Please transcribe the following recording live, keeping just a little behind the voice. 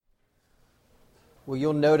Well,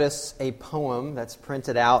 you'll notice a poem that's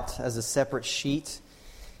printed out as a separate sheet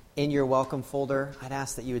in your welcome folder. I'd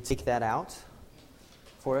ask that you would take that out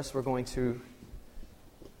for us.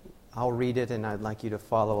 I'll read it, and I'd like you to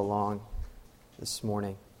follow along this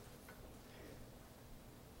morning.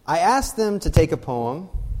 I asked them to take a poem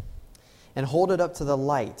and hold it up to the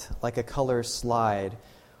light like a color slide,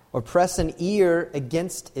 or press an ear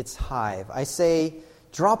against its hive. I say,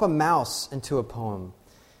 drop a mouse into a poem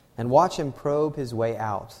and watch him probe his way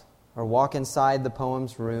out, or walk inside the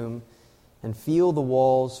poem's room and feel the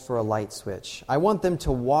walls for a light switch. I want them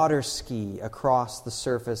to water ski across the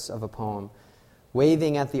surface of a poem,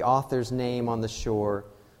 waving at the author's name on the shore,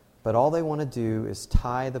 but all they want to do is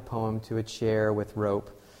tie the poem to a chair with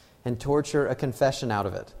rope and torture a confession out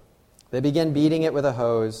of it. They begin beating it with a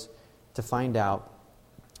hose to find out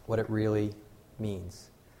what it really means.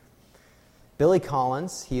 Billy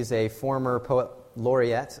Collins, he's a former poet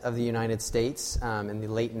laureate of the United States in the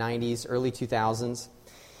late 90s, early 2000s.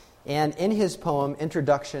 And in his poem,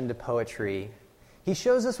 Introduction to Poetry, he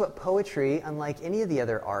shows us what poetry, unlike any of the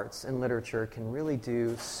other arts and literature, can really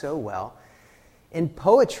do so well. In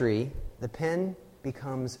poetry, the pen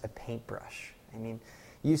becomes a paintbrush. I mean,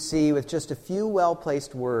 you see with just a few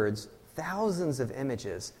well-placed words, thousands of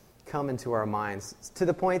images come into our minds, to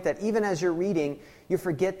the point that even as you're reading, you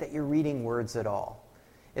forget that you're reading words at all.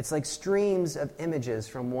 It's like streams of images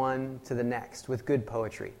from one to the next with good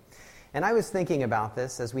poetry. And I was thinking about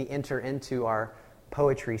this as we enter into our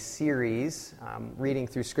poetry series, reading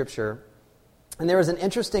through Scripture. And there was an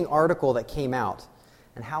interesting article that came out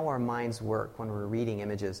on how our minds work when we're reading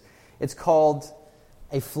images. It's called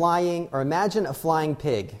Imagine a Flying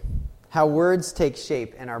Pig, How Words Take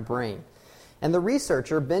Shape in Our Brain. And the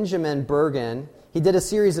researcher, Benjamin Bergen, he did a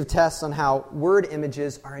series of tests on how word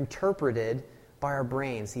images are interpreted by our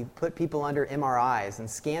brains. He put people under MRIs and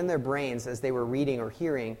scanned their brains as they were reading or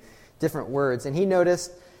hearing different words. And he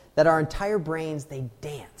noticed that our entire brains, they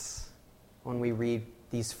dance when we read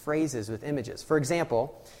these phrases with images. For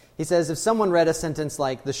example, he says if someone read a sentence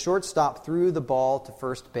like, the shortstop threw the ball to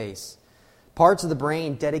first base, parts of the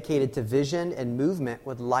brain dedicated to vision and movement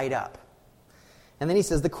would light up. And then he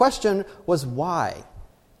says the question was why?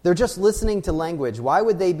 They're just listening to language. Why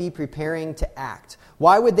would they be preparing to act?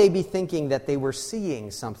 Why would they be thinking that they were seeing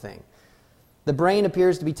something? The brain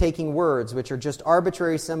appears to be taking words, which are just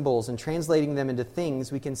arbitrary symbols, and translating them into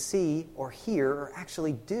things we can see or hear or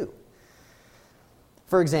actually do.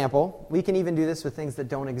 For example, we can even do this with things that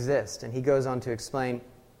don't exist. And he goes on to explain,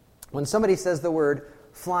 when somebody says the word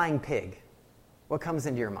flying pig, what comes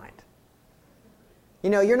into your mind? You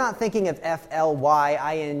know, you're not thinking of F-L-Y-I-N-G-P-I-G,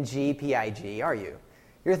 are you?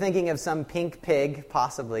 You're thinking of some pink pig,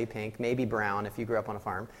 possibly pink, maybe brown if you grew up on a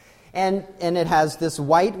farm. And it has this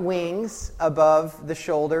white wings above the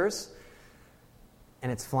shoulders,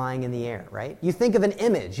 and it's flying in the air, right? You think of an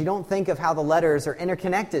image. You don't think of how the letters are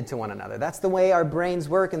interconnected to one another. That's the way our brains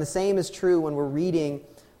work, and the same is true when we're reading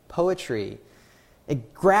poetry.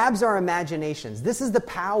 It grabs our imaginations. This is the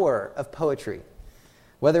power of poetry.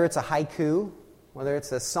 Whether it's a haiku, whether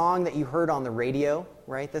it's a song that you heard on the radio,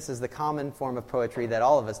 right? This is the common form of poetry that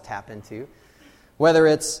all of us tap into. Whether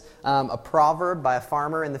it's a proverb by a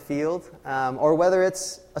farmer in the field, or whether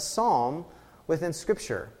it's a psalm within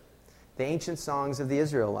Scripture, the ancient songs of the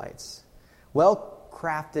Israelites.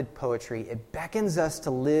 Well-crafted poetry, it beckons us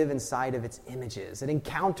to live inside of its images. It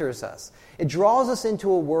encounters us. It draws us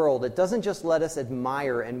into a world. It doesn't just let us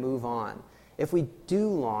admire and move on, if we do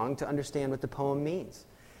long to understand what the poem means.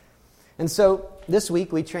 And so this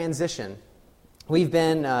week we transition. We've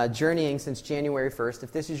been journeying since January 1st.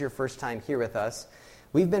 If this is your first time here with us,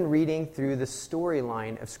 we've been reading through the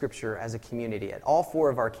storyline of Scripture as a community at all 4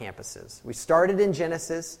 of our campuses. We started in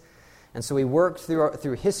Genesis, and so we worked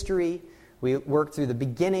through history. We worked through the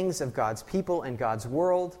beginnings of God's people and God's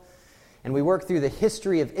world. And we worked through the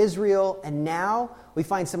history of Israel. And now we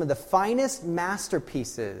find some of the finest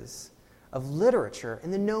masterpieces of literature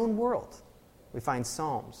in the known world. We find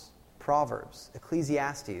Psalms, Proverbs,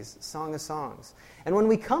 Ecclesiastes, Song of Songs. And when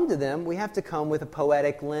we come to them, we have to come with a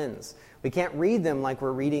poetic lens. We can't read them like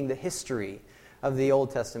we're reading the history of the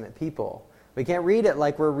Old Testament people. We can't read it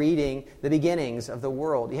like we're reading the beginnings of the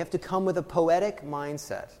world. You have to come with a poetic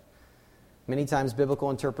mindset. Many times biblical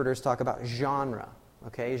interpreters talk about genre.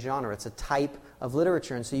 Okay, genre, it's a type of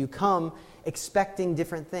literature. And so you come expecting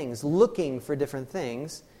different things, looking for different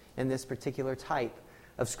things in this particular type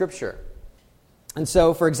of Scripture. And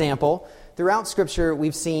so, for example, throughout Scripture,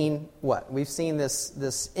 we've seen what? We've seen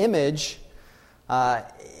this image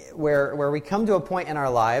where we come to a point in our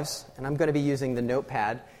lives, and I'm going to be using the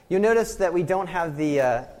notepad. You'll notice that we don't have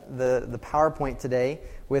the PowerPoint today.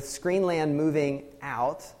 with Screenland moving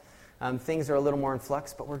out, things are a little more in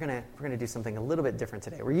flux, but we're gonna do something a little bit different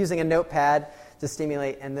today. We're using a notepad to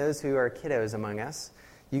stimulate, and those who are kiddos among us,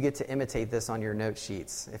 you get to imitate this on your note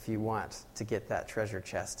sheets if you want to get that treasure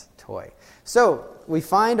chest toy. So we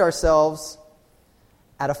find ourselves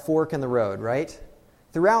at a fork in the road, right?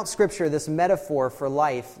 Throughout Scripture, this metaphor for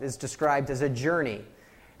life is described as a journey.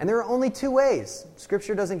 And there are only two ways.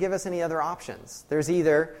 Scripture doesn't give us any other options. There's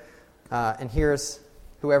either, and here's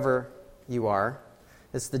whoever you are,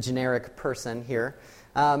 it's the generic person here.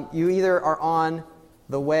 You either are on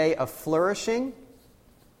the way of flourishing,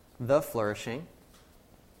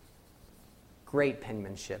 great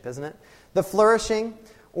penmanship, isn't it? The flourishing,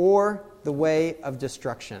 or the way of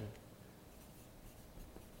destruction.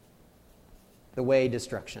 The way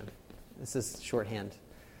destruction. This is shorthand.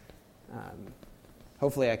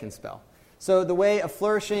 Hopefully I can spell. So the way of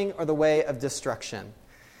flourishing or the way of destruction.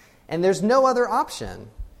 And there's no other option.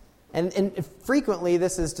 And frequently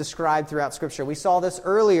this is described throughout Scripture. We saw this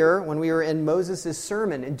earlier when we were in Moses'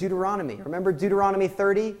 sermon in Deuteronomy. Remember Deuteronomy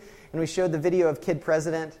 30? And we showed the video of Kid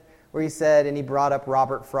President where he said, and he brought up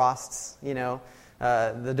Robert Frost's,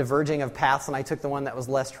 the diverging of paths, and I took the one that was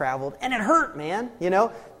less traveled. And it hurt, man.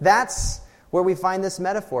 That's where we find this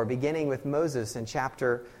metaphor, beginning with Moses in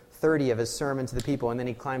chapter 30 of his sermon to the people, and then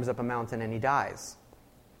he climbs up a mountain and he dies.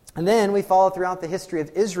 And then we follow throughout the history of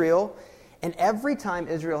Israel, and every time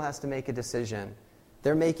Israel has to make a decision,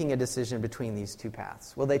 they're making a decision between these two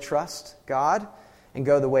paths. Will they trust God and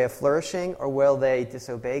go the way of flourishing, or will they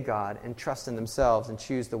disobey God and trust in themselves and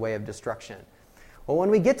choose the way of destruction? Well,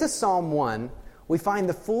 when we get to Psalm 1, we find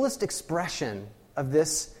the fullest expression of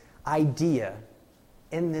this idea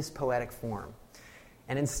in this poetic form.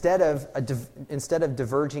 And instead of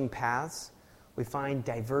diverging paths, we find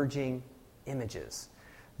diverging images.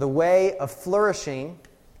 The way of flourishing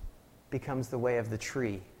becomes the way of the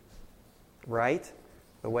tree, right?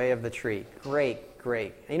 The way of the tree. Great.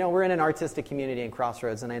 We're in an artistic community in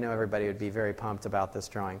Crossroads, and I know everybody would be very pumped about this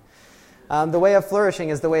drawing. The way of flourishing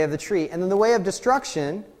is the way of the tree. And then the way of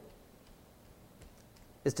destruction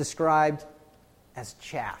is described as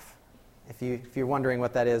chaff. If you're wondering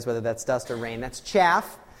what that is, whether that's dust or rain, that's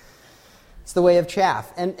chaff. It's the way of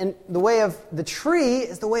chaff. And the way of the tree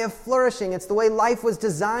is the way of flourishing. It's the way life was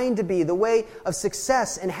designed to be, the way of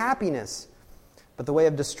success and happiness. But the way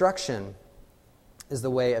of destruction is the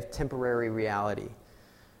way of temporary reality,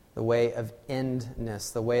 the way of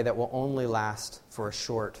endness, the way that will only last for a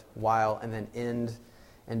short while and then end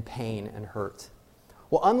in pain and hurt.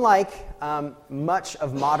 Well, unlike much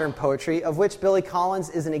of modern poetry, of which Billy Collins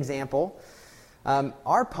is an example,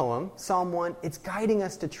 our poem, Psalm 1, it's guiding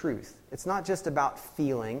us to truth. It's not just about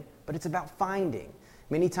feeling, but it's about finding.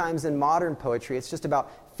 Many times in modern poetry, it's just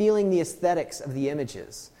about feeling the aesthetics of the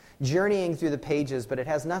images, journeying through the pages, but it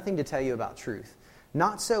has nothing to tell you about truth.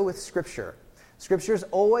 Not so with Scripture. Scripture is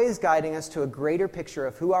always guiding us to a greater picture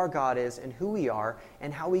of who our God is and who we are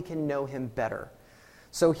and how we can know Him better.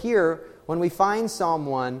 So here, when we find Psalm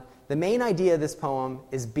 1, the main idea of this poem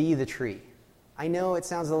is be the tree. I know it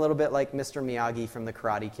sounds a little bit like Mr. Miyagi from The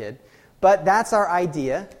Karate Kid, but that's our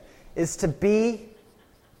idea, is to be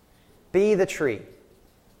the tree.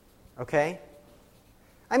 Okay?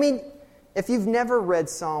 I mean, if you've never read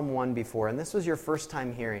Psalm 1 before, and this was your first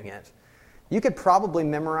time hearing it, you could probably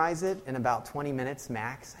memorize it in about 20 minutes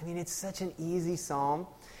max. I mean, it's such an easy psalm.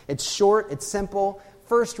 It's short, it's simple.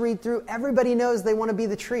 First read through, everybody knows they want to be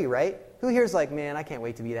the tree, right? Who here's like, man, I can't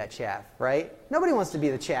wait to be that chaff, right? Nobody wants to be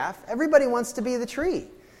the chaff. Everybody wants to be the tree.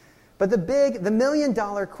 But the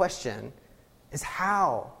million-dollar question is,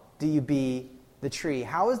 how do you be the tree?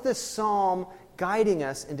 How is this psalm guiding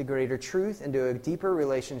us into greater truth, into a deeper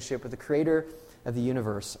relationship with the creator of the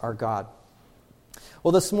universe, our God?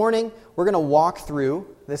 Well, this morning, we're going to walk through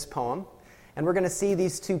this poem, and we're going to see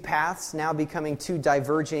these two paths now becoming two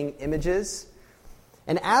diverging images.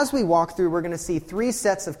 And as we walk through, we're going to see three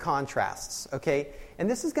sets of contrasts, okay? And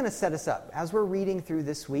this is going to set us up. As we're reading through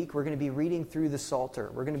this week, we're going to be reading through the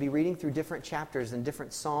Psalter. We're going to be reading through different chapters and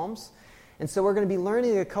different psalms. And so we're going to be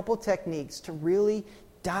learning a couple techniques to really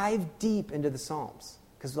dive deep into the Psalms.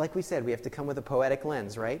 Because like we said, we have to come with a poetic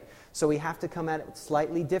lens, right? So we have to come at it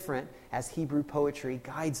slightly different as Hebrew poetry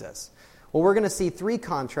guides us. Well, we're going to see three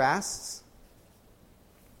contrasts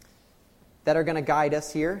that are going to guide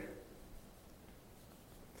us here.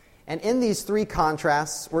 And in these three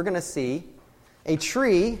contrasts, we're going to see a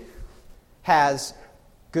tree has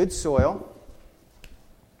good soil.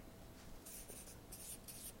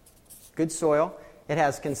 Good soil. It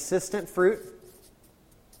has consistent fruit.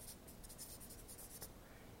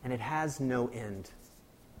 And it has no end.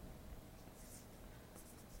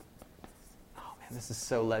 Oh man, This is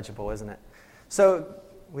so legible, isn't it? So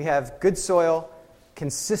we have good soil,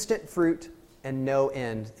 consistent fruit, and no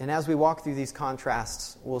end. And as we walk through these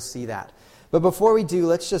contrasts, we'll see that. But before we do,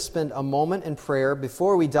 let's just spend a moment in prayer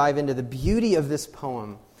before we dive into the beauty of this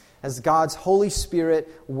poem as God's Holy Spirit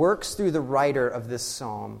works through the writer of this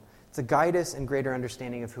psalm to guide us in greater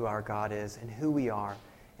understanding of who our God is and who we are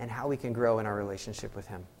and how we can grow in our relationship with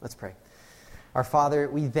Him. Let's pray. Our Father,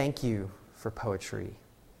 we thank you for poetry.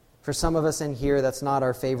 For some of us in here, that's not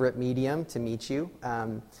our favorite medium to meet you.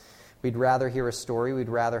 We'd rather hear a story. We'd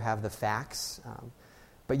rather have the facts.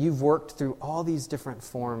 But you've worked through all these different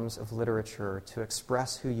forms of literature to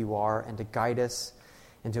express who you are and to guide us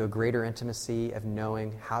into a greater intimacy of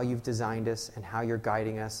knowing how you've designed us and how you're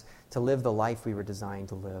guiding us to live the life we were designed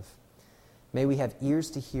to live. May we have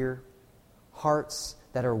ears to hear, hearts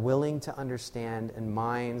that are willing to understand, and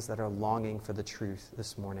minds that are longing for the truth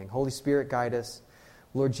this morning. Holy Spirit, guide us.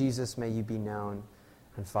 Lord Jesus, may you be known.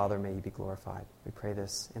 And Father, may you be glorified. We pray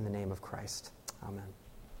this in the name of Christ. Amen.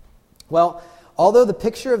 Well, although the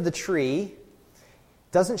picture of the tree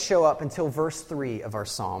doesn't show up until verse 3 of our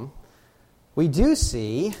psalm, we do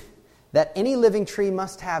see that any living tree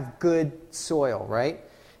must have good soil, right?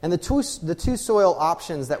 And the two soil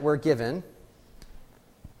options that we're given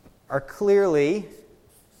are clearly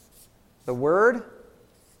the Word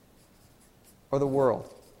or the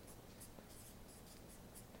world.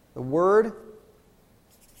 The Word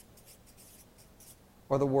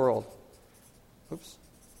or the world. Oops.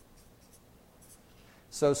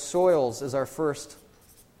 So soils is our first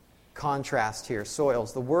contrast here.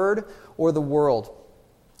 Soils, the Word or the world.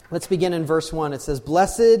 Let's begin in verse 1. It says,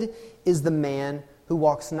 "Blessed is the man who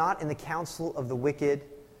walks not in the counsel of the wicked,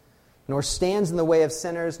 nor stands in the way of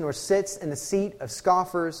sinners, nor sits in the seat of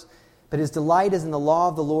scoffers, but his delight is in the law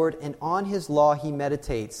of the Lord, and on his law he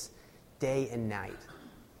meditates day and night."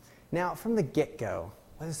 Now, from the get-go,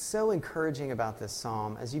 what is so encouraging about this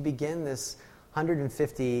psalm, as you begin this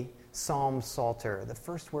 150 Psalm Psalter, the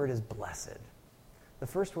first word is blessed. The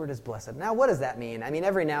first word is blessed. Now, what does that mean? I mean,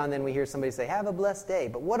 every now and then we hear somebody say, "Have a blessed day,"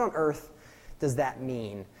 but what on earth does that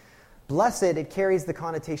mean? Blessed, it carries the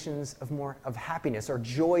connotations of happiness or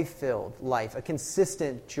joy-filled life, a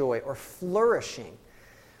consistent joy, or flourishing.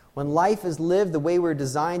 When life is lived the way we're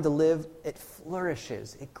designed to live, it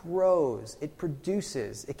flourishes, it grows, it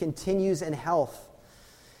produces, it continues in health.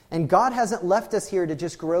 And God hasn't left us here to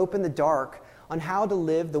just grope in the dark on how to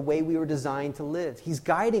live the way we were designed to live. He's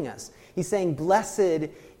guiding us. He's saying, "Blessed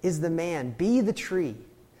is the man. Be the tree.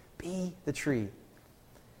 Be the tree."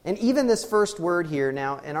 And even this first word here,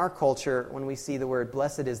 now, in our culture, when we see the word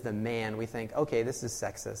 "blessed is the man," we think, okay, this is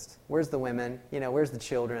sexist. Where's the women? Where's the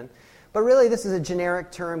children? But really, this is a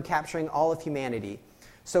generic term capturing all of humanity.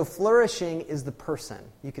 So flourishing is the person,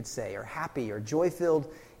 you could say, or happy or joy-filled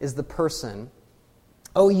is the person.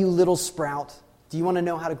 Oh, you little sprout, do you want to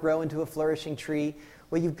know how to grow into a flourishing tree?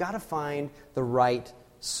 Well, you've got to find the right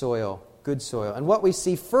soil, good soil. And what we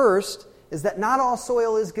see first is that not all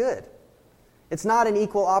soil is good. It's not an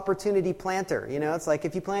equal opportunity planter. It's like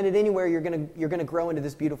if you plant it anywhere, you're going to grow into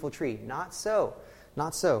this beautiful tree. Not so.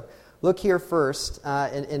 Not so. Look here first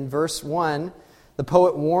in verse 1. The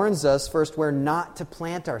poet warns us first where not to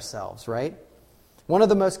plant ourselves, right? One of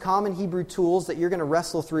the most common Hebrew tools that you're going to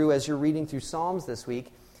wrestle through as you're reading through Psalms this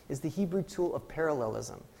week is the Hebrew tool of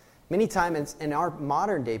parallelism. Many times in our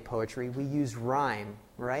modern day poetry, we use rhyme,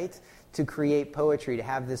 right, to create poetry, to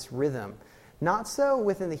have this rhythm. Not so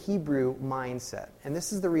within the Hebrew mindset. And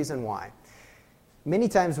this is the reason why. Many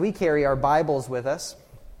times we carry our Bibles with us.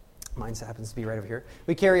 Mine happens to be right over here.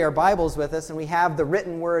 We carry our Bibles with us and we have the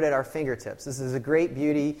written word at our fingertips. This is a great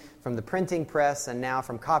beauty from the printing press and now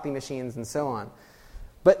from copy machines and so on.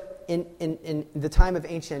 But in the time of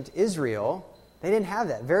ancient Israel, they didn't have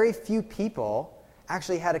that. Very few people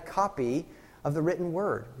actually had a copy of the written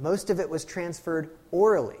word. Most of it was transferred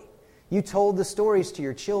orally. You told the stories to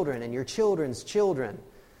your children and your children's children.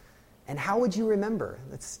 And how would you remember?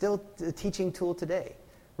 It's still a teaching tool today.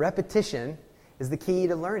 Repetition is the key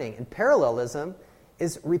to learning. And parallelism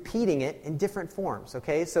is repeating it in different forms.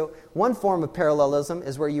 Okay, so one form of parallelism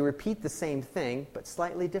is where you repeat the same thing, but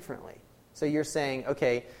slightly differently. So you're saying,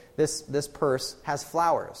 okay, this purse has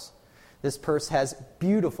flowers. This purse has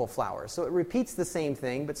beautiful flowers. So it repeats the same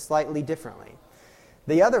thing, but slightly differently.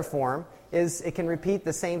 The other form is it can repeat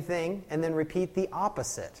the same thing and then repeat the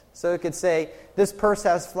opposite. So it could say, this purse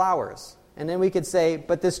has flowers. And then we could say,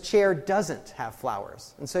 but this chair doesn't have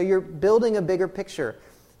flowers. And so you're building a bigger picture.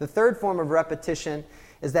 The third form of repetition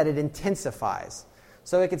is that it intensifies.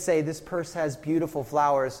 So it could say, this purse has beautiful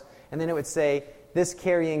flowers. And then it would say, this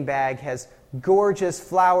carrying bag has gorgeous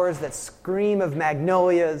flowers that scream of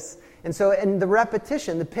magnolias. And so in the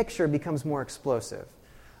repetition, the picture becomes more explosive.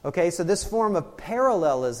 Okay, so this form of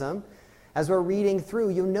parallelism, as we're reading through,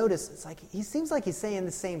 you'll notice it's like he seems like he's saying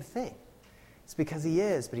the same thing. It's because he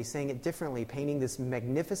is, but he's saying it differently, painting this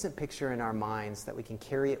magnificent picture in our minds that we can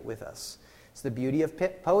carry it with us. It's the beauty of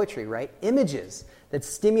poetry, right? Images that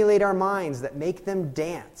stimulate our minds, that make them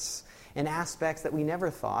dance in aspects that we never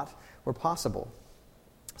thought were possible.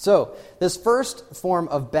 So, this first form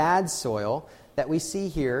of bad soil that we see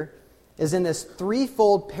here is in this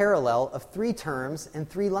threefold parallel of 3 terms and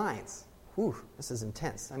 3 lines. Whew, this is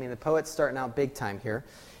intense. I mean, the poet's starting out big time here.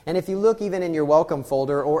 And if you look even in your welcome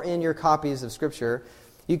folder or in your copies of Scripture,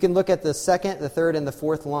 you can look at the 2nd, the 3rd, and the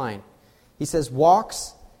 4th line. He says,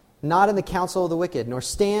 walks not in the counsel of the wicked, nor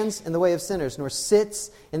stands in the way of sinners, nor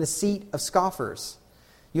sits in the seat of scoffers.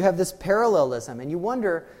 You have this parallelism, and you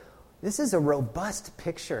wonder, this is a robust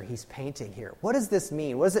picture he's painting here. What does this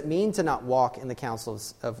mean? What does it mean to not walk in the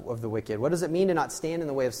counsels of the wicked? What does it mean to not stand in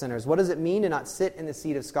the way of sinners? What does it mean to not sit in the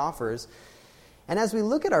seat of scoffers? And as we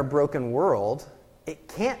look at our broken world, it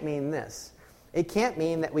can't mean this. It can't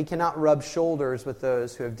mean that we cannot rub shoulders with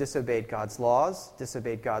those who have disobeyed God's laws,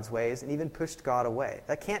 disobeyed God's ways, and even pushed God away.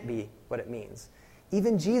 That can't be what it means.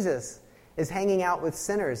 Even Jesus is hanging out with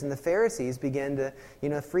sinners, and the Pharisees begin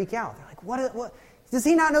to, freak out. They're like, what? Does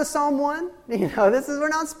he not know Psalm 1? We're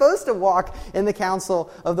not supposed to walk in the counsel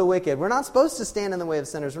of the wicked. We're not supposed to stand in the way of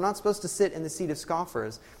sinners. We're not supposed to sit in the seat of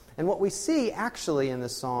scoffers. And what we see actually in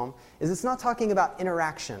this psalm is it's not talking about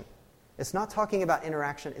interaction. It's not talking about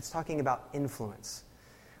interaction. It's talking about influence.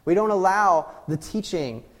 We don't allow the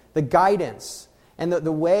teaching, the guidance, and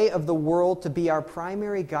the way of the world to be our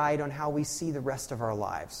primary guide on how we see the rest of our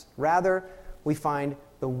lives. Rather, we find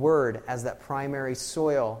the Word as that primary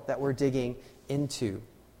soil that we're digging into.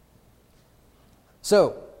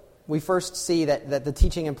 So, we first see that the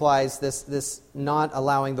teaching implies this not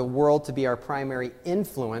allowing the world to be our primary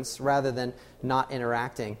influence rather than not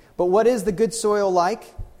interacting. But what is the good soil like?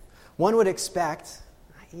 One would expect,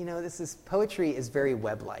 poetry is very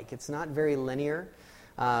web-like. It's not very linear,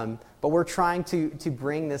 but we're trying to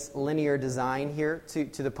bring this linear design here to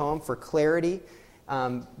the poem for clarity.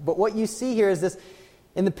 But what you see here is this,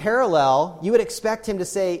 in the parallel, you would expect him to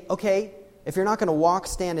say, okay, if you're not going to walk,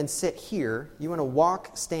 stand, and sit here, you want to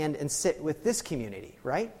walk, stand, and sit with this community,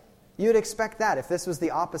 right? You would expect that if this was the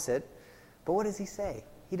opposite. But what does he say?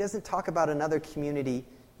 He doesn't talk about another community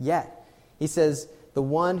yet. He says, the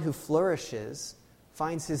one who flourishes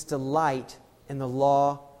finds his delight in the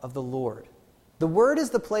law of the Lord. The Word is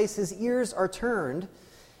the place his ears are turned,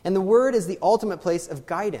 and the Word is the ultimate place of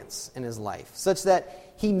guidance in his life, such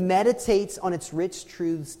that he meditates on its rich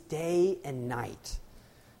truths day and night.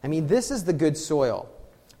 I mean, this is the good soil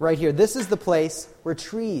right here. This is the place where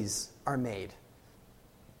trees are made.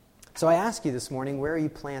 So I ask you this morning, where are you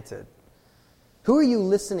planted? Who are you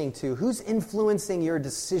listening to? Who's influencing your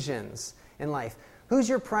decisions in life? Who's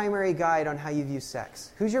your primary guide on how you view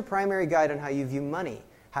sex? Who's your primary guide on how you view money?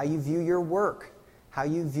 How you view your work? How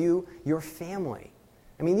you view your family?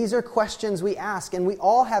 I mean, these are questions we ask, and we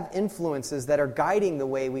all have influences that are guiding the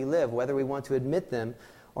way we live, whether we want to admit them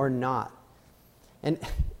or not. And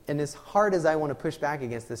as hard as I want to push back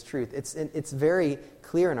against this truth, it's very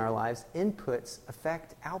clear in our lives. Inputs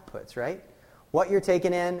affect outputs, right? What you're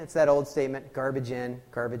taking in, it's that old statement, garbage in,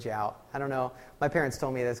 garbage out. I don't know. My parents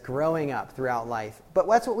told me this growing up throughout life. But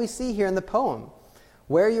that's what we see here in the poem.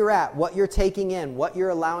 Where you're at, what you're taking in, what you're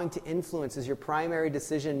allowing to influence as your primary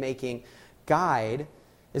decision-making guide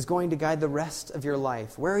is going to guide the rest of your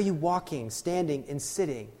life. Where are you walking, standing, and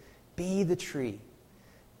sitting? Be the tree.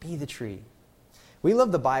 Be the tree. We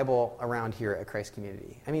love the Bible around here at Christ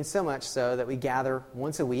Community. I mean, so much so that we gather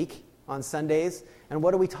once a week on Sundays, and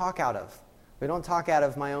what do we talk out of? We don't talk out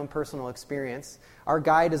of my own personal experience. Our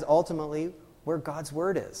guide is ultimately where God's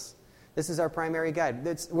Word is. This is our primary guide.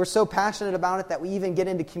 We're so passionate about it that we even get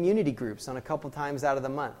into community groups on a couple times out of the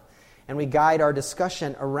month. And we guide our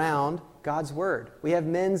discussion around God's Word. We have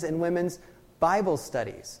men's and women's Bible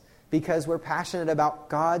studies because we're passionate about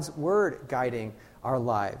God's Word guiding our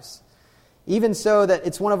lives. Even so that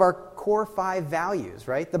it's one of our core 5 values,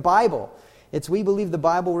 right? The Bible. We believe the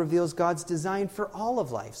Bible reveals God's design for all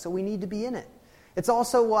of life, so we need to be in it. It's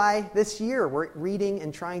also why this year we're reading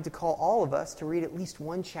and trying to call all of us to read at least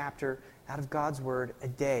one chapter out of God's Word a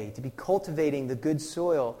day, to be cultivating the good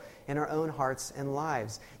soil in our own hearts and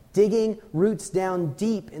lives, digging roots down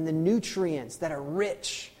deep in the nutrients that are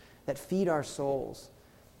rich, that feed our souls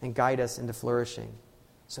and guide us into flourishing.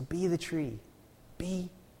 So be the tree. Be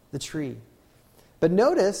the tree. But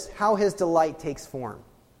notice how his delight takes form.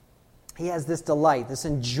 He has this delight, this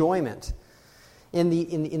enjoyment in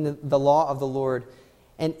the law of the Lord.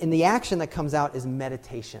 And the action that comes out is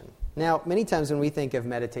meditation. Now, many times when we think of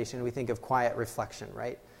meditation, we think of quiet reflection,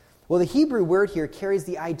 right? Well, the Hebrew word here carries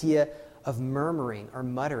the idea of murmuring or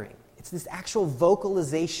muttering. It's this actual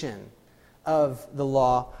vocalization of the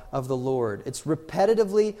law of the Lord. It's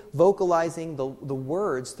repetitively vocalizing the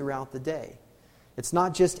words throughout the day. It's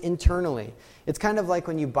not just internally. It's kind of like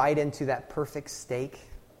when you bite into that perfect steak.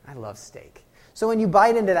 I love steak. So when you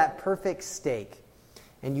bite into that perfect steak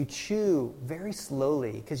and you chew very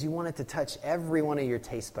slowly because you want it to touch every one of your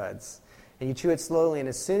taste buds, and you chew it slowly, and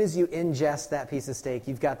as soon as you ingest that piece of steak,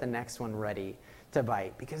 you've got the next one ready to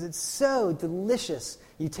bite because it's so delicious.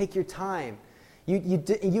 You take your time. You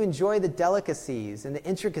enjoy the delicacies and the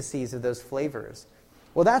intricacies of those flavors.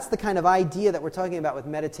 Well, that's the kind of idea that we're talking about with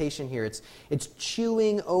meditation here. It's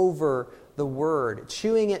chewing over the Word,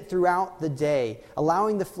 chewing it throughout the day,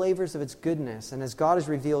 allowing the flavors of its goodness, and as God has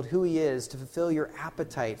revealed who He is, to fulfill your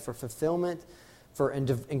appetite for fulfillment,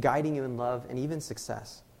 and guiding you in love and even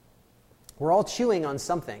success. We're all chewing on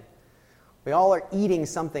something. We all are eating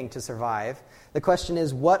something to survive. The question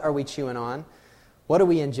is, what are we chewing on? What are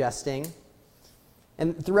we ingesting?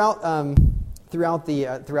 And throughout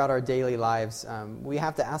our daily lives, we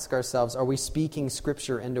have to ask ourselves, are we speaking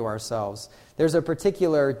Scripture into ourselves? There's a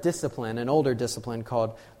particular discipline, an older discipline,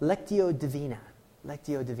 called Lectio Divina.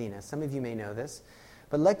 Lectio Divina. Some of you may know this.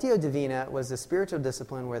 But Lectio Divina was a spiritual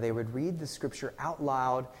discipline where they would read the Scripture out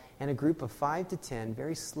loud in a group of 5 to 10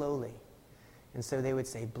 very slowly. And so they would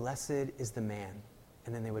say, "Blessed is the man."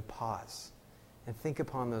 And then they would pause and think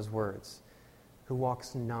upon those words. "Who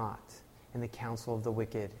walks not in the counsel of the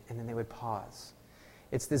wicked," and then they would pause.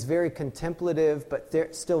 It's this very contemplative, but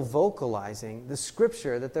they're still vocalizing the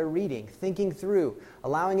Scripture that they're reading, thinking through,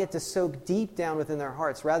 allowing it to soak deep down within their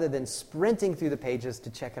hearts rather than sprinting through the pages to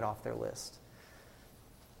check it off their list.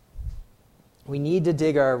 We need to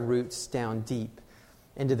dig our roots down deep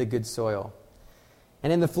into the good soil.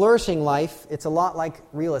 And in the flourishing life, it's a lot like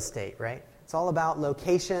real estate, right? It's all about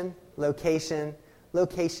location, location,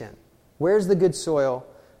 location. Where's the good soil?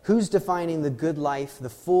 Who's defining the good life, the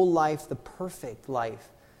full life, the perfect life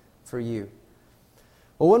for you?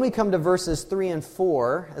 Well, when we come to verses 3 and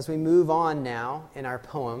 4, as we move on now in our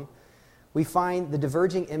poem, we find the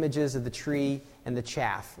diverging images of the tree and the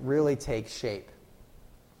chaff really take shape.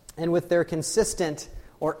 And with their consistent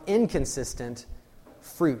or inconsistent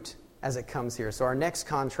fruit as it comes here. So our next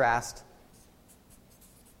contrast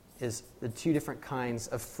is the two different kinds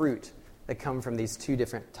of fruit that come from these two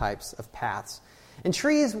different types of paths. And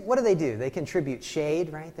trees, what do? They contribute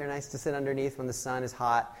shade, right? They're nice to sit underneath when the sun is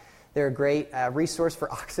hot. They're a great resource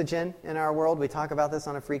for oxygen in our world. We talk about this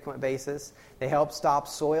on a frequent basis. They help stop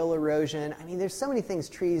soil erosion. I mean, there's so many things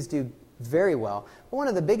trees do very well. But one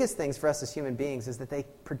of the biggest things for us as human beings is that they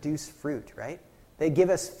produce fruit, right? They give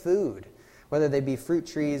us food, whether they be fruit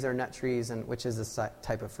trees or nut trees, and which is a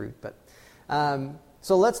type of fruit. But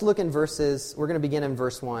so let's look in verses. We're going to begin in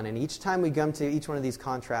verse 1. And each time we come to each one of these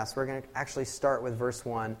contrasts, we're going to actually start with verse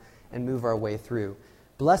 1 and move our way through.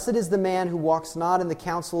 "Blessed is the man who walks not in the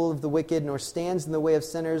counsel of the wicked, nor stands in the way of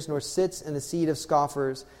sinners, nor sits in the seat of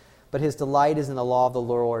scoffers, but his delight is in the law of the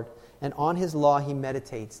Lord, and on his law he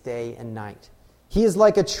meditates day and night. He is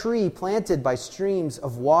like a tree planted by streams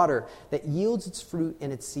of water that yields its fruit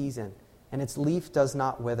in its season, and its leaf does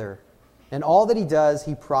not wither. And all that he does,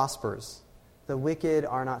 he prospers. The wicked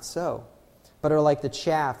are not so, but are like the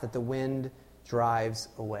chaff that the wind drives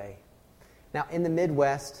away." Now, in the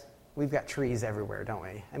Midwest, we've got trees everywhere, don't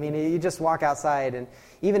we? I mean, you just walk outside, and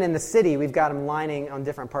even in the city, we've got them lining on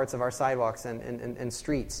different parts of our sidewalks and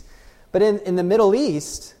streets. But in the Middle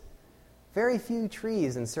East, very few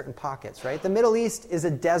trees in certain pockets, right? The Middle East is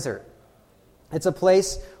a desert. It's a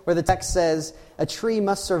place where the text says a tree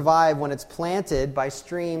must survive when it's planted by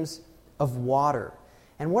streams of water.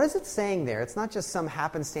 And what is it saying there? It's not just some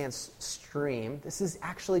happenstance stream. This is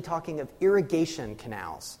actually talking of irrigation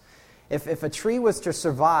canals. If a tree was to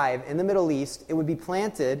survive in the Middle East, it would be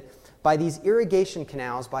planted by these irrigation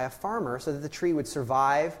canals by a farmer so that the tree would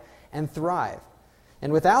survive and thrive.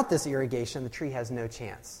 And without this irrigation, the tree has no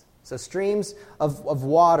chance. So streams of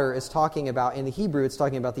water is talking about, in the Hebrew, it's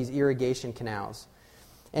talking about these irrigation canals.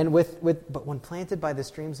 And but when planted by the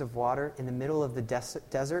streams of water in the middle of the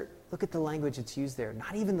desert, look at the language it's used there.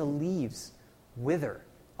 Not even the leaves wither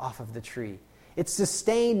off of the tree. It's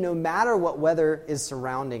sustained no matter what weather is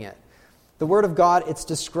surrounding it. The Word of God, it's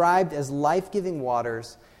described as life-giving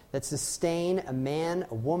waters that sustain a man,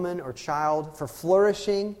 a woman, or child for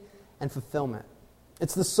flourishing and fulfillment.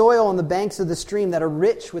 It's the soil on the banks of the stream that are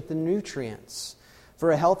rich with the nutrients for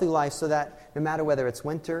a healthy life, so that no matter whether it's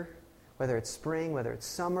winter, whether it's spring, whether it's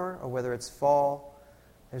summer, or whether it's fall,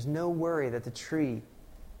 there's no worry that the tree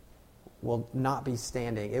will not be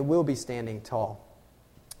standing. It will be standing tall.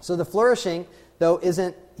 So the flourishing, though,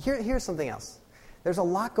 isn't... Here's something else. There's a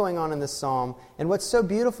lot going on in this psalm, and what's so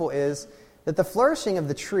beautiful is that the flourishing of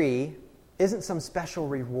the tree isn't some special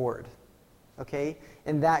reward, okay?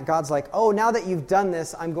 And that God's like, oh, now that you've done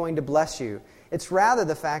this, I'm going to bless you. It's rather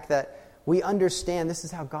the fact that we understand this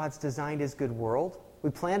is how God's designed His good world. We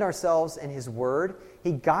plant ourselves in His Word.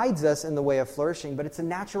 He guides us in the way of flourishing, but it's a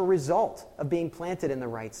natural result of being planted in the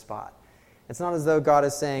right spot. It's not as though God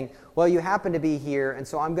is saying, well, you happen to be here, and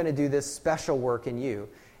so I'm going to do this special work in you.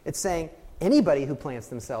 It's saying, anybody who plants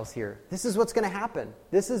themselves here, this is what's going to happen.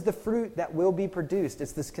 This is the fruit that will be produced.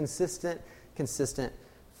 It's this consistent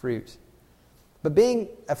fruit. But being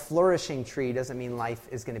a flourishing tree doesn't mean life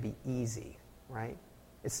is going to be easy, right?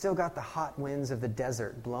 It's still got the hot winds of the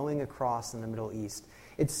desert blowing across in the Middle East.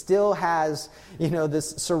 It still has, this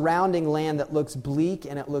surrounding land that looks bleak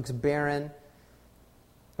and it looks barren.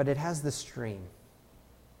 But it has the stream.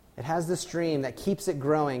 It has the stream that keeps it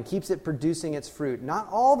growing, keeps it producing its fruit. Not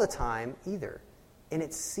all the time either, in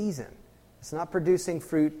its season. It's not producing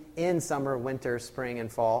fruit in summer, winter, spring,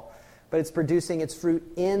 and fall, but it's producing its fruit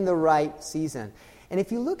in the right season. And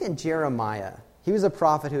if you look at Jeremiah, he was a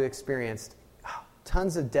prophet who experienced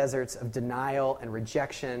tons of deserts of denial and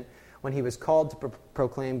rejection when he was called to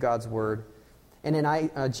proclaim God's word. And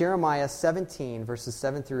in Jeremiah 17, verses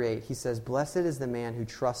 7 through 8, he says, "Blessed is the man who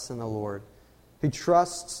trusts in the Lord, whose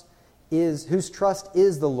trust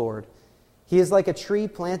is the Lord. He is like a tree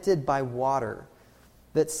planted by water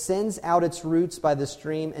that sends out its roots by the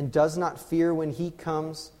stream and does not fear when heat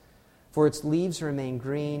comes, for its leaves remain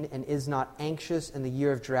green and is not anxious in the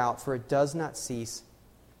year of drought, for it does not cease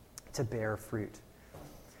to bear fruit."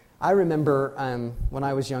 I remember when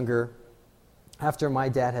I was younger, after my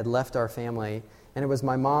dad had left our family, and it was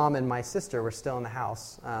my mom and my sister were still in the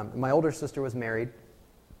house. My older sister was married.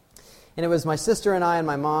 And it was my sister and I and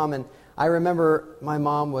my mom, and I remember my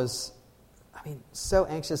mom was, so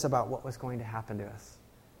anxious about what was going to happen to us.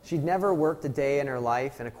 She'd never worked a day in her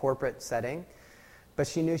life in a corporate setting, but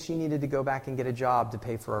she knew she needed to go back and get a job to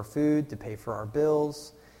pay for our food, to pay for our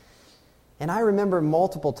bills. And I remember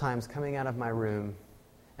multiple times coming out of my room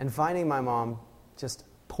and finding my mom just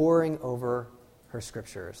poring over her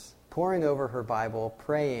scriptures, poring over her Bible,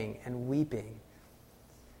 praying and weeping.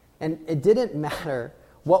 And it didn't matter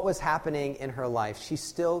what was happening in her life. She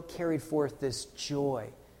still carried forth this joy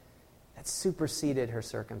that superseded her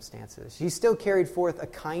circumstances. She still carried forth a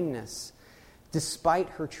kindness despite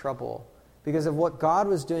her trouble because of what God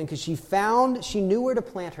was doing, because she knew where to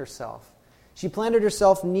plant herself. She planted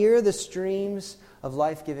herself near the streams of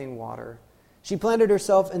life-giving water. She planted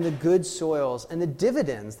herself in the good soils and the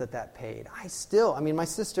dividends that paid. My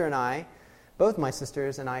sister and I, both my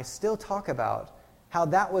sisters and I, still talk about how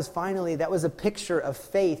that was a picture of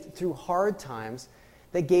faith through hard times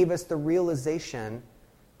that gave us the realization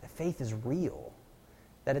that faith is real,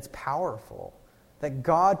 that it's powerful, that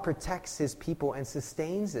God protects His people and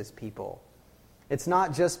sustains His people. It's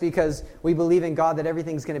not just because we believe in God that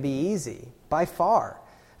everything's going to be easy, by far.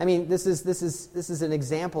 This is an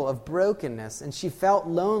example of brokenness, and she felt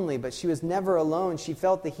lonely, but she was never alone. She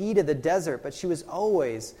felt the heat of the desert, but she was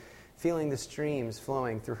always feeling the streams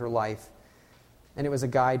flowing through her life. And it was a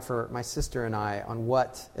guide for my sister and I on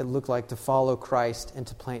what it looked like to follow Christ and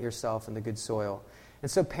to plant yourself in the good soil.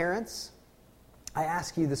 And so parents, I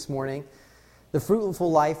ask you this morning, the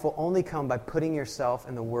fruitful life will only come by putting yourself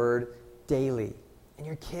in the Word daily. And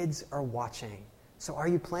your kids are watching. So are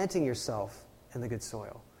you planting yourself in the good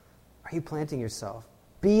soil? Are you planting yourself?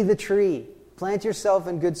 Be the tree. Plant yourself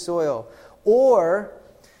in good soil. Or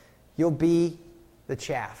you'll be the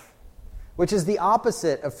chaff, which is the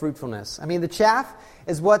opposite of fruitfulness. The chaff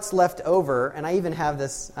is what's left over, and I even have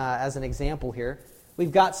this as an example here.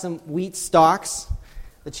 We've got some wheat stalks.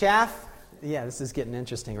 The chaff, this is getting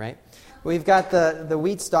interesting, right? We've got the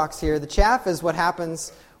wheat stalks here. The chaff is what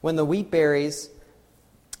happens when the wheat berries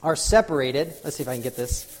are separated. Let's see if I can get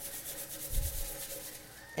this.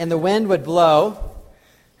 And the wind would blow.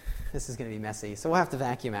 This is going to be messy, so we'll have to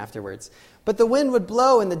vacuum afterwards. But the wind would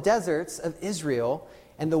blow in the deserts of Israel,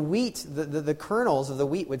 and the wheat, the kernels of the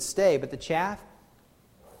wheat would stay, but the chaff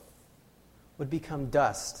would become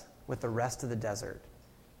dust with the rest of the desert.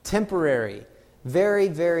 Temporary, very,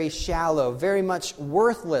 very shallow, very much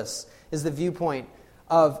worthless is the viewpoint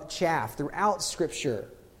of chaff throughout Scripture.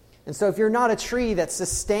 And so if you're not a tree that's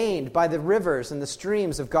sustained by the rivers and the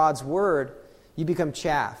streams of God's Word, you become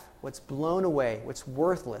chaff. What's blown away, what's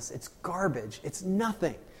worthless, it's garbage, it's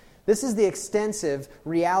nothing. This is the extensive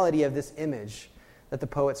reality of this image that the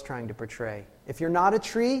poet's trying to portray. If you're not a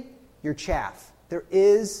tree, you're chaff. There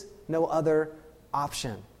is no other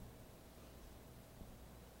option.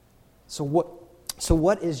 So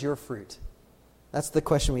what is your fruit? That's the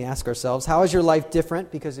question we ask ourselves. How is your life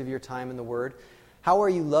different because of your time in the Word? How are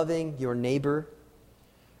you loving your neighbor?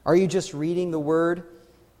 Are you just reading the Word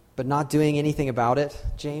but not doing anything about it?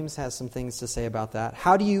 James has some things to say about that.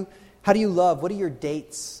 How do you love? What do your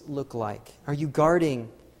dates look like? Are you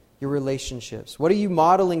guarding your relationships? What are you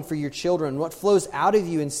modeling for your children? What flows out of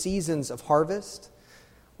you in seasons of harvest?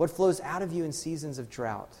 What flows out of you in seasons of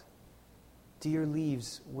drought? Do your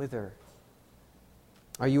leaves wither?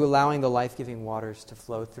 Are you allowing the life-giving waters to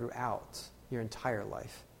flow throughout your entire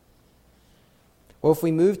life? Well, if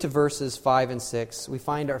we move to verses 5 and 6, we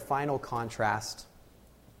find our final contrast.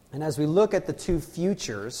 And as we look at the two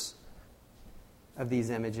futures of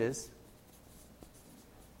these images,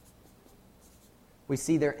 we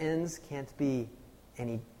see their ends can't be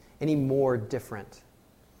any more different.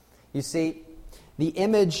 You see, the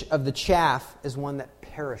image of the chaff is one that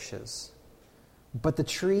perishes, but the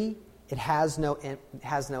tree, it has no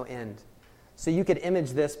end. So you could image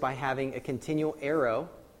this by having a continual arrow,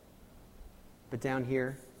 but down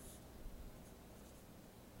here,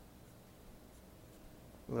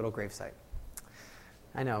 a little gravesite.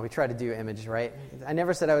 I know, we try to do image, right? I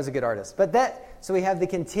never said I was a good artist. So we have the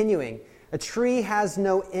continuing. A tree has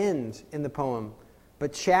no end in the poem,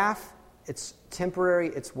 but chaff, it's temporary,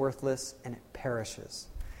 it's worthless, and it perishes.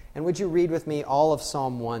 And would you read with me all of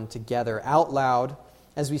Psalm 1 together, out loud,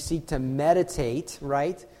 as we seek to meditate,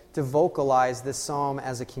 right, to vocalize this psalm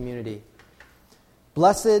as a community.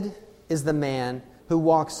 Blessed is the man who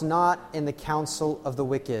walks not in the counsel of the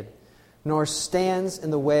wicked, nor stands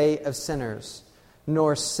in the way of sinners,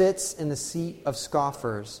 nor sits in the seat of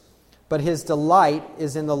scoffers. But his delight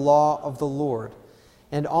is in the law of the Lord,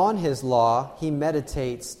 and on his law he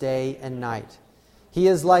meditates day and night. He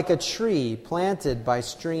is like a tree planted by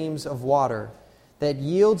streams of water, that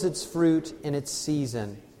yields its fruit in its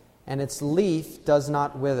season, and its leaf does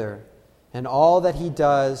not wither, and all that he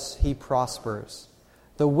does, he prospers.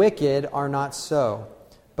 The wicked are not so,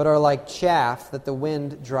 but are like chaff that the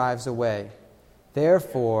wind drives away.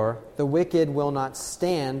 Therefore, the wicked will not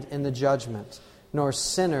stand in the judgment, nor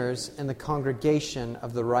sinners in the congregation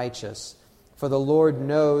of the righteous. For the Lord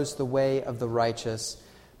knows the way of the righteous,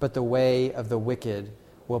 but the way of the wicked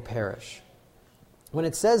will perish. When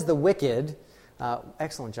it says the wicked,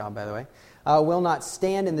 excellent job, by the way, will not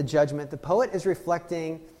stand in the judgment, the poet is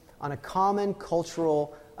reflecting on a common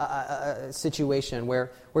cultural situation where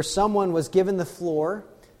someone was given the floor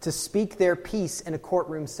to speak their piece in a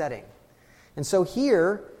courtroom setting. And so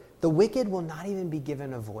here, the wicked will not even be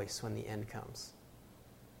given a voice when the end comes.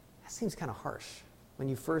 That seems kind of harsh when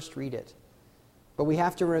you first read it. But we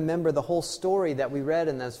have to remember the whole story that we read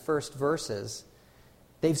in those first verses.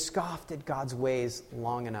 They've scoffed at God's ways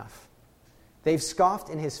long enough. They've scoffed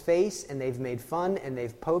in his face, and they've made fun, and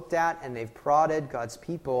they've poked at, and they've prodded God's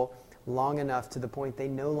people long enough to the point they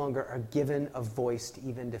no longer are given a voice to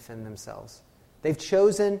even defend themselves. They've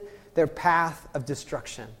chosen their path of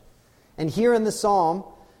destruction. And here in the psalm,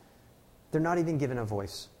 they're not even given a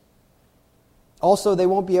voice. Also, they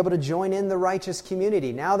won't be able to join in the righteous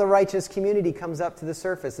community. Now the righteous community comes up to the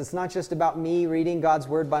surface. It's not just about me reading God's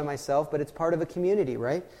word by myself, but it's part of a community,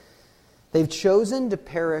 right? They've chosen to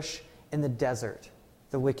perish in the desert,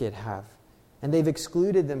 the wicked have. And they've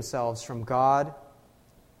excluded themselves from God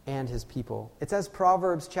and his people. It's as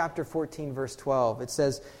Proverbs chapter 14, verse 12. It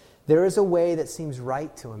says, "There is a way that seems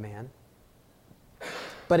right to a man,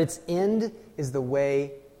 but its end is the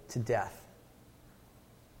way to death."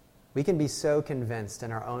 We can be so convinced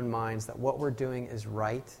in our own minds that what we're doing is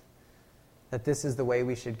right, that this is the way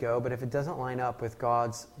we should go, but if it doesn't line up with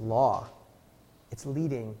God's law, it's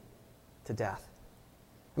leading to death.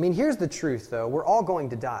 I mean, here's the truth, though. We're all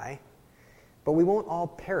going to die, but we won't all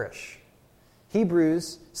perish.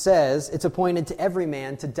 Hebrews says it's appointed to every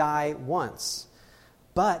man to die once.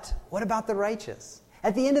 But what about the righteous?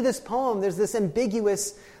 At the end of this poem, there's this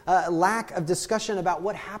ambiguous lack of discussion about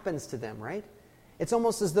what happens to them, right? It's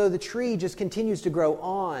almost as though the tree just continues to grow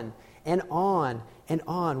on and on and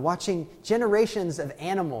on, watching generations of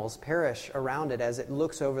animals perish around it as it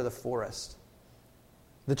looks over the forest.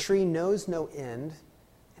 The tree knows no end,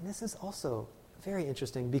 and this is also very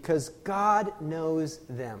interesting because God knows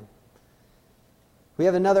them. We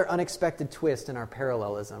have another unexpected twist in our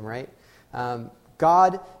parallelism, right?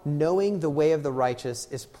 God, knowing the way of the righteous,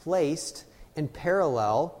 is placed in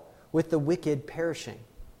parallel with the wicked perishing.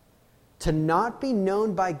 To not be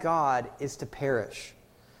known by God is to perish,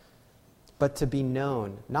 but to be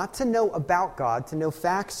known. Not to know about God, to know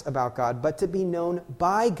facts about God, but to be known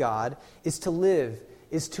by God is to live,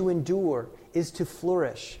 is to endure, is to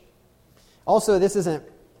flourish. Also, this isn't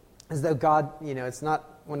as though God, it's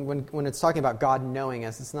not when it's talking about God knowing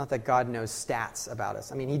us, it's not that God knows stats about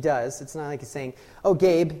us. I mean, he does. It's not like he's saying, oh,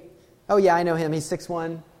 Gabe, oh, yeah, I know him. He's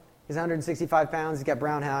 6'1", he's 165 pounds, he's got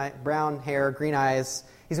brown hair, green eyes.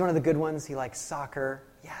 He's one of the good ones. He likes soccer.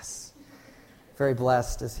 Yes. Very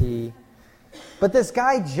blessed is he. But this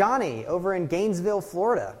guy, Johnny, over in Gainesville,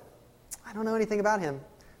 Florida, I don't know anything about him.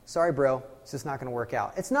 Sorry, bro. It's just not going to work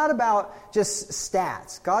out. It's not about just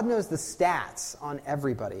stats. God knows the stats on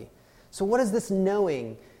everybody. So what is this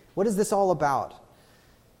knowing? What is this all about?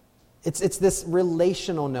 It's this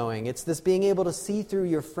relational knowing. It's this being able to see through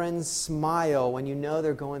your friend's smile when you know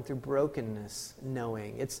they're going through brokenness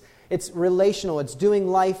knowing. It's relational. It's doing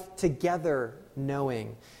life together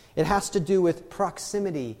knowing. It has to do with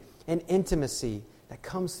proximity and intimacy that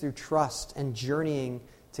comes through trust and journeying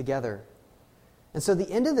together. And so the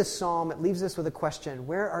end of this psalm, it leaves us with a question.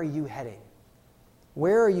 Where are you heading?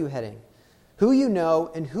 Where are you heading? Who you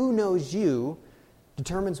know and who knows you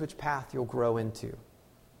determines which path you'll grow into.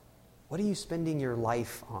 What are you spending your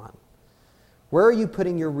life on? Where are you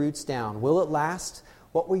putting your roots down? Will it last?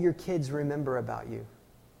 What will your kids remember about you?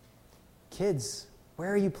 Kids,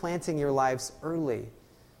 where are you planting your lives early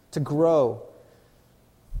to grow?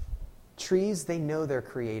 Trees, they know their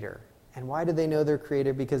creator. And why do they know their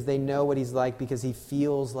creator? Because they know what he's like, because he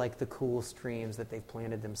feels like the cool streams that they've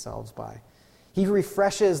planted themselves by. He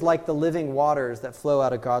refreshes like the living waters that flow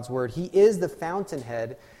out of God's word. He is the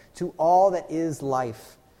fountainhead to all that is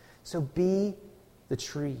life. So be the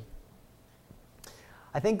tree.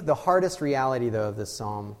 I think the hardest reality, though, of this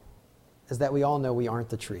psalm is that we all know we aren't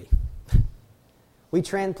the tree. We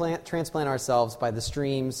transplant ourselves by the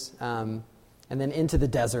streams, and then into the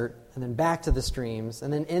desert, and then back to the streams,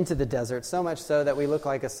 and then into the desert, so much so that we look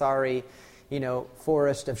like a sorry,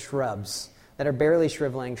 forest of shrubs that are barely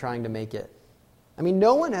shriveling trying to make it. I mean,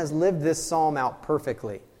 no one has lived this psalm out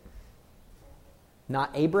perfectly.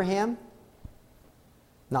 Not Abraham,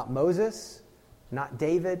 not Moses, not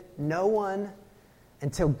David, no one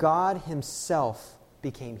until God himself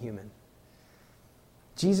became human.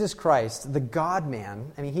 Jesus Christ, the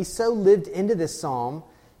God-man, he so lived into this psalm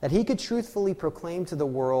that he could truthfully proclaim to the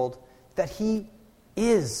world that he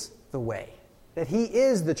is the way, that he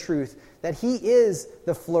is the truth, that he is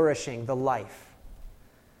the flourishing, the life.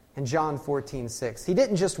 In John 14:6, he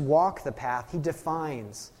didn't just walk the path, he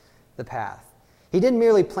defines the path. He didn't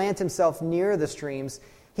merely plant himself near the streams,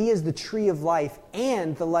 he is the tree of life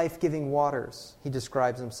and the life-giving waters, he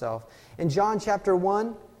describes himself. In John chapter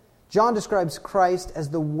 1, John describes Christ as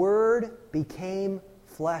the Word became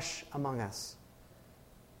flesh among us.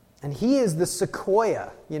 And he is the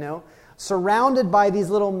sequoia, surrounded by these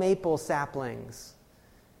little maple saplings.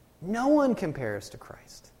 No one compares to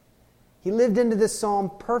Christ. He lived into this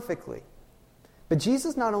psalm perfectly. But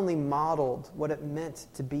Jesus not only modeled what it meant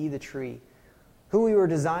to be the tree, who we were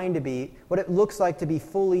designed to be, what it looks like to be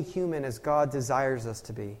fully human as God desires us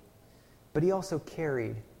to be, but he also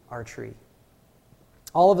carried our tree.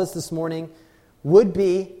 All of us this morning would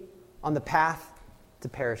be on the path to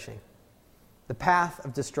perishing, the path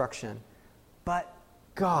of destruction. But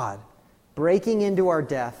God, breaking into our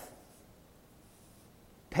death,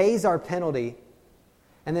 pays our penalty,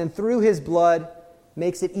 and then through his blood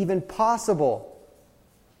makes it even possible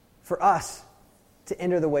for us to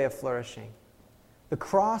enter the way of flourishing. The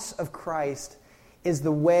cross of Christ is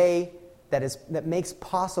the way that makes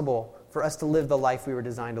possible for us to live the life we were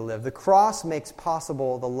designed to live. The cross makes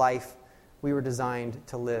possible the life we were designed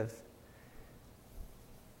to live.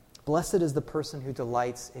 Blessed is the person who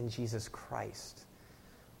delights in Jesus Christ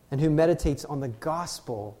and who meditates on the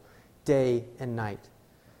gospel day and night.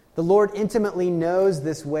 The Lord intimately knows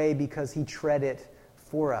this way because he tread it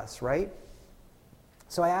for us, right?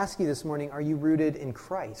 So I ask you this morning, are you rooted in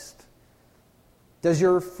Christ? Does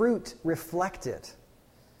your fruit reflect it?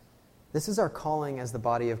 This is our calling as the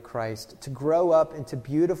body of Christ, to grow up into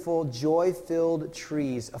beautiful, joy-filled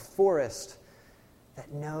trees, a forest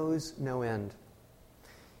that knows no end.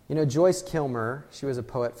 Joyce Kilmer, she was a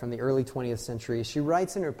poet from the early 20th century. She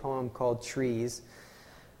writes in her poem called Trees,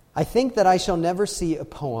 "I think that I shall never see a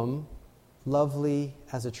poem lovely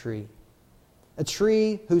as a tree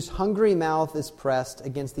whose hungry mouth is pressed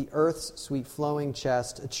against the earth's sweet flowing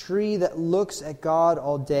chest, a tree that looks at God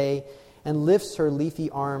all day and lifts her leafy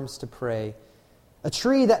arms to pray, a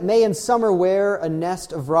tree that may in summer wear a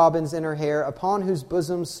nest of robins in her hair, upon whose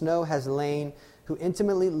bosom snow has lain, who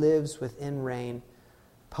intimately lives within rain.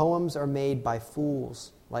 Poems are made by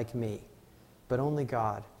fools like me, but only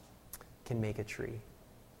God can make a tree."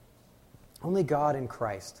 Only God in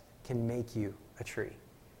Christ can make you a tree.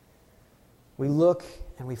 We look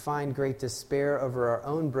and we find great despair over our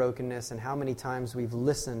own brokenness and how many times we've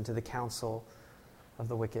listened to the counsel of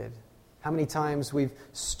the wicked. How many times we've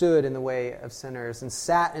stood in the way of sinners and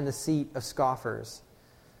sat in the seat of scoffers.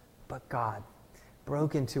 But God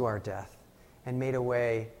broke into our death and made a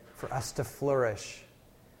way for us to flourish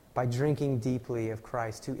by drinking deeply of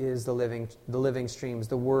Christ, who is the living streams,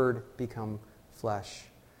 the Word become flesh.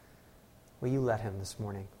 Will you let Him this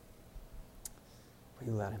morning? Will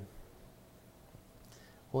you let Him?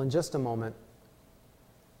 Well, in just a moment,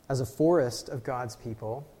 as a forest of God's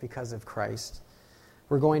people, because of Christ,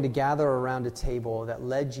 we're going to gather around a table that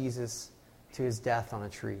led Jesus to His death on a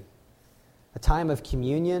tree. A time of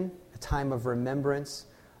communion, a time of remembrance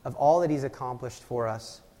of all that He's accomplished for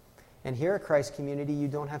us. And here at Christ Community, you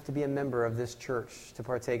don't have to be a member of this church to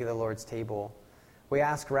partake of the Lord's table. We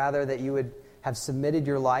ask rather that you would have submitted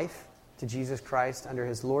your life to Jesus Christ under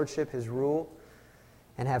His lordship, His rule,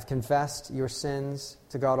 and have confessed your sins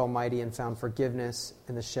to God Almighty and found forgiveness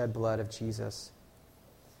in the shed blood of Jesus.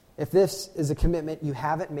 If this is a commitment you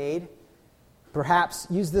haven't made, perhaps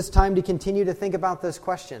use this time to continue to think about those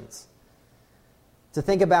questions, to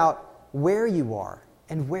think about where you are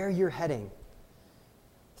and where you're heading.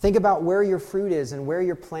 Think about where your fruit is and where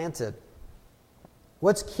you're planted.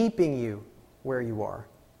 What's keeping you where you are?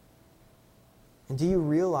 And do you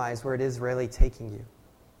realize where it is really taking you?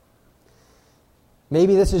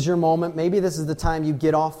 Maybe this is your moment. Maybe this is the time you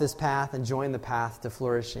get off this path and join the path to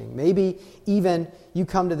flourishing. Maybe even you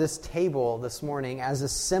come to this table this morning as a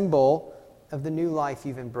symbol of the new life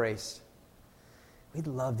you've embraced. We'd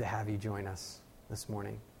love to have you join us this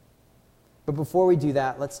morning. But before we do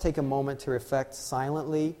that, let's take a moment to reflect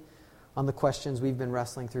silently on the questions we've been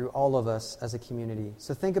wrestling through, all of us as a community.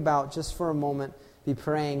 So think about, just for a moment, be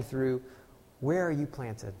praying through, where are you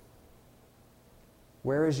planted?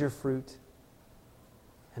 Where is your fruit?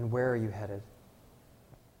 And where are you headed?